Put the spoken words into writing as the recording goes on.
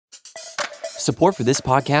Support for this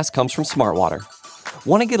podcast comes from Smartwater.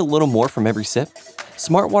 Want to get a little more from every sip?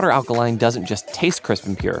 Smartwater Alkaline doesn't just taste crisp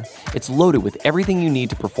and pure, it's loaded with everything you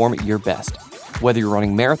need to perform at your best, whether you're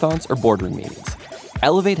running marathons or boardroom meetings.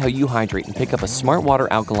 Elevate how you hydrate and pick up a Smartwater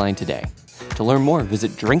Alkaline today. To learn more,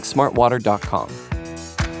 visit drinksmartwater.com.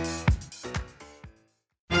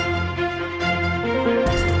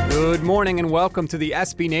 Good morning and welcome to the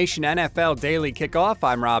SB Nation NFL Daily Kickoff.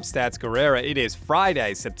 I'm Rob Stats Guerrera. It is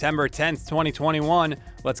Friday, September 10th, 2021.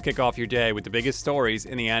 Let's kick off your day with the biggest stories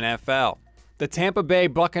in the NFL. The Tampa Bay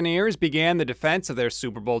Buccaneers began the defense of their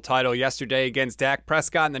Super Bowl title yesterday against Dak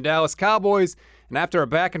Prescott and the Dallas Cowboys. And after a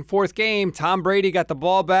back-and-forth game, Tom Brady got the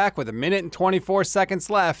ball back with 1 minute and 24 seconds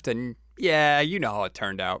left. And yeah, you know how it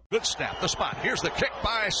turned out. Good snap, the spot. Here's the kick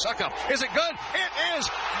by Suckup. Is it good? It is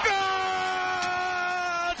good!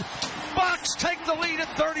 Bucs take the lead at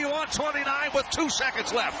 31-29 with 2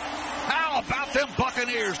 seconds left. How about them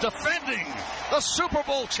Buccaneers defending the Super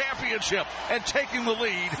Bowl championship and taking the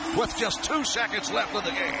lead with just 2 seconds left in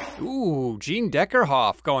the game? Ooh, Gene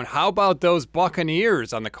Deckerhoff going, how about those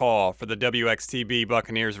Buccaneers on the call for the WXTB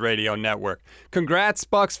Buccaneers Radio Network. Congrats,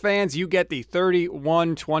 Bucs fans. You get the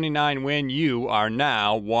 31-29 win. You are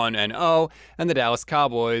now 1-0, and the Dallas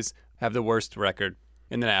Cowboys have the worst record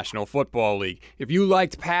in the National Football League. If you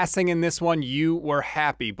liked passing in this one, you were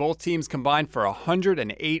happy. Both teams combined for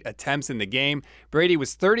 108 attempts in the game. Brady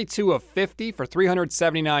was 32 of 50 for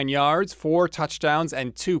 379 yards, 4 touchdowns,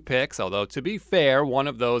 and 2 picks, although to be fair, one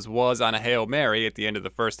of those was on a Hail Mary at the end of the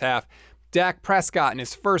first half. Dak Prescott in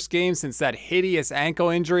his first game since that hideous ankle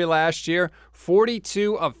injury last year,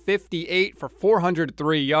 42 of 58 for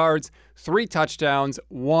 403 yards, 3 touchdowns,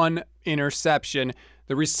 1 interception.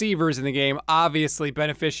 The receivers in the game, obviously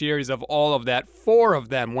beneficiaries of all of that. 4 of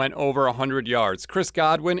them went over 100 yards. Chris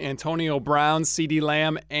Godwin, Antonio Brown, CeeDee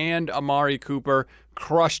Lamb, and Amari Cooper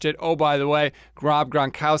crushed it. Oh, by the way, Rob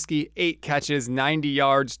Gronkowski, 8 catches, 90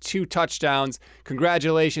 yards, 2 touchdowns.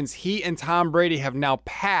 Congratulations. He and Tom Brady have now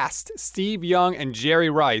passed Steve Young and Jerry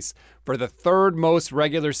Rice for the 3rd most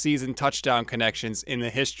regular season touchdown connections in the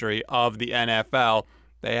history of the NFL.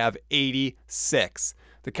 They have 86.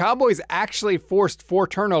 The Cowboys actually forced 4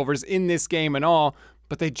 turnovers in this game and all,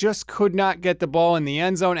 but they just could not get the ball in the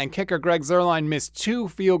end zone, and kicker Greg Zuerlein missed 2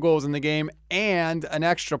 field goals in the game and an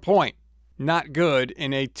extra point. Not good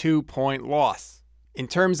in a 2-point loss. In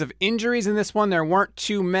terms of injuries in this one, there weren't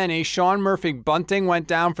too many. Sean Murphy-Bunting went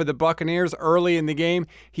down for the Buccaneers early in the game.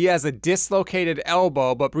 He has a dislocated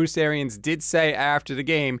elbow, but Bruce Arians did say after the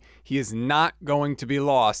game he is not going to be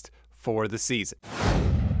lost for the season.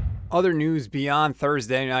 Other news beyond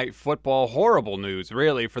Thursday Night Football, horrible news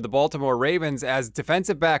really for the Baltimore Ravens as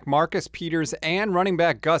defensive back Marcus Peters and running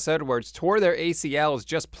back Gus Edwards tore their ACLs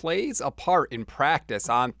just plays apart in practice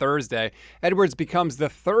on Thursday. Edwards becomes the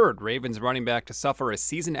 3rd Ravens running back to suffer a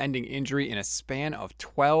season-ending injury in a span of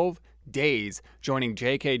 12 days, joining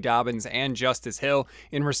J.K. Dobbins and Justice Hill.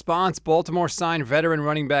 In response, Baltimore signed veteran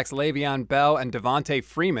running backs Le'Veon Bell and Devontae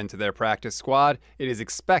Freeman to their practice squad. It is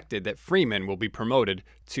expected that Freeman will be promoted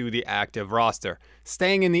to the active roster.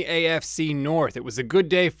 Staying in the AFC North, it was a good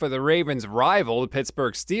day for the Ravens' rival, the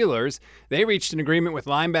Pittsburgh Steelers. They reached an agreement with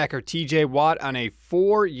linebacker TJ Watt on a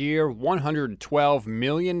 4-year, $112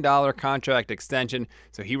 million contract extension,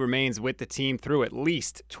 so he remains with the team through at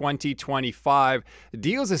least 2025. The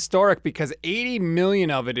deal's historic because $80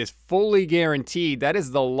 million of it is fully guaranteed. That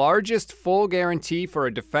is the largest full guarantee for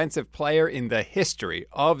a defensive player in the history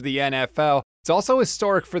of the NFL. It's also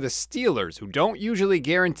historic for the Steelers, who don't usually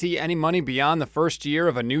guarantee any money beyond the first year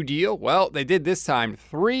of a new deal. Well, they did this time.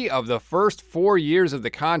 3 of the first 4 years of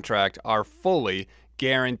the contract are fully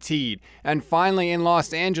guaranteed. And finally, in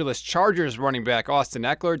Los Angeles, Chargers running back Austin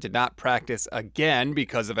Eckler did not practice again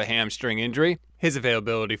because of a hamstring injury. His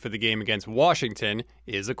availability for the game against Washington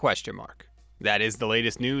is a question mark. That is the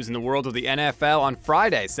latest news in the world of the NFL on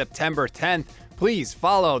Friday, September 10th. Please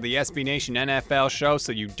follow the SB Nation NFL show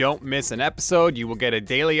so you don't miss an episode. You will get a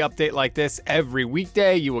daily update like this every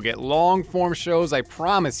weekday. You will get long-form shows. I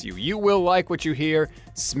promise you, you will like what you hear.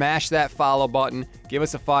 Smash that follow button, give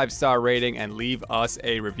us a 5-star rating, and leave us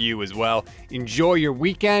a review as well. Enjoy your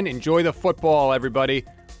weekend. Enjoy the football, everybody.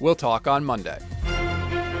 We'll talk on Monday.